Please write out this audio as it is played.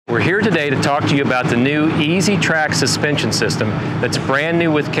We're here today to talk to you about the new Easy Trac suspension system that's brand new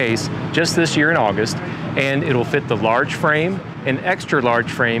with case just this year in August, and it'll fit the large frame and extra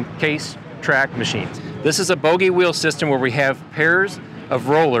large frame case track machines. This is a bogey wheel system where we have pairs of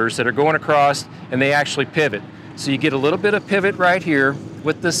rollers that are going across and they actually pivot. So you get a little bit of pivot right here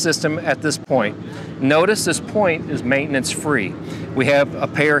with this system at this point. Notice this point is maintenance free. We have a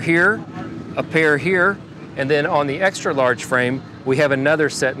pair here, and then on the extra large frame, we have another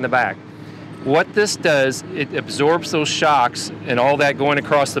set in the back. What this does, it absorbs those shocks and all that going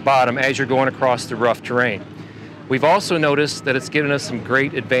across the bottom as you're going across the rough terrain. We've also noticed that it's given us some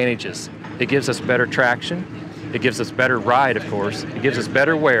great advantages. It gives us better traction, it gives us better ride, of course, it gives us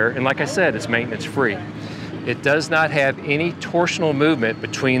better wear, and like I said, it's maintenance free. It does not have any torsional movement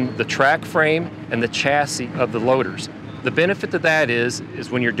between the track frame and the chassis of the loaders. The benefit of that is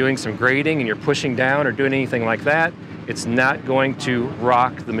when you're doing some grading and you're pushing down or doing anything like that, it's not going to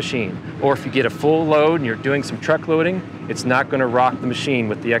rock the machine. Or if you get a full load and you're doing some truck loading, it's not going to rock the machine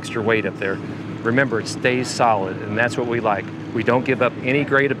with the extra weight up there. Remember, it stays solid, and that's what we like. We don't give up any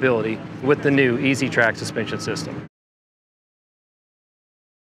gradeability with the new Easy Trac suspension system.